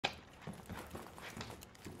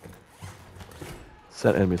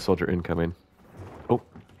Set enemy soldier incoming. Oh,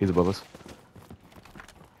 he's above us.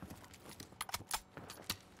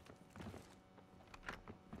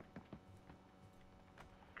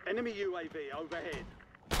 Enemy UAV overhead.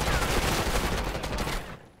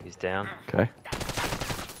 He's down. Okay.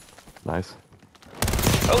 Nice.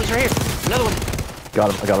 Oh, he's right here. Another one. Got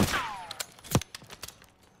him. I got him.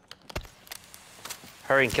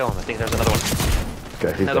 Hurry and kill him. I think there's another one.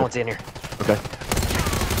 Okay, he's Another dead. one's in here. Okay.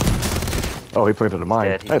 Oh, he planted a mine.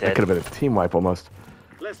 dead, he's That dead. could have been a team wipe almost.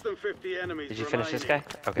 Less than 50 enemies. Did you finish this remaining.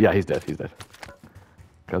 guy? Okay. Yeah, he's dead. He's dead.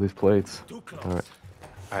 Got these plates. All right.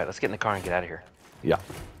 All right, let's get in the car and get out of here. Yeah.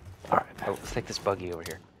 All right. Oh, let's take this buggy over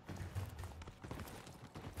here.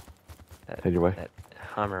 Head your way. That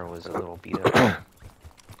Hummer was a little beat up.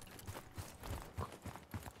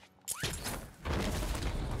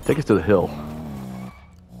 Take us to the hill.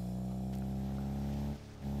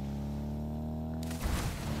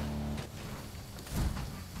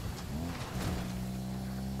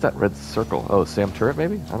 What's that red circle? Oh, Sam turret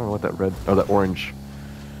maybe? I don't know what that red... Oh, that orange.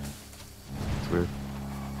 It's weird.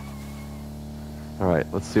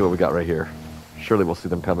 Alright, let's see what we got right here. Surely we'll see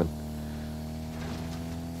them coming.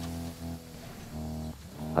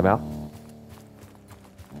 I'm out.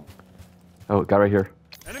 Oh, guy right here.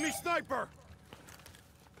 Enemy sniper.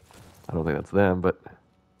 I don't think that's them, but...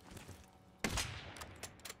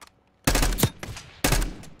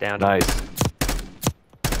 Down. Nice.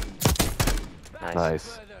 Nice.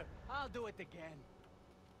 Nice. I'll do it again.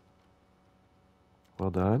 Well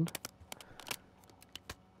done.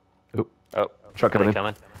 Oop. Oh, Truck are they coming in.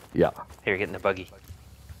 coming? Yeah. Here, get in the buggy.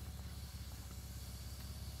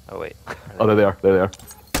 Oh, wait. Oh, there they are. There they are.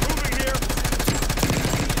 Moving here.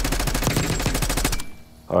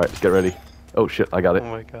 Alright, get ready. Oh shit, I got it.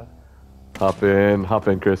 Oh my god. Hop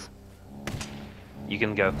in, Chris. You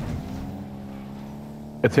can go.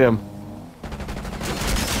 It's him.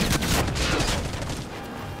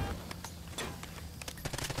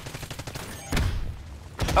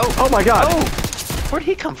 Oh my god! Oh! Where'd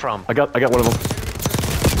he come from? I got one of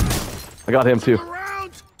them. I got him too.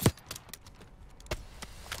 Around.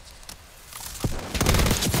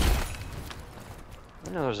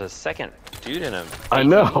 I know there's a second dude in him. I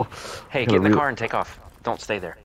know. Hey, Gotta get in the re- car and take off. Don't stay there.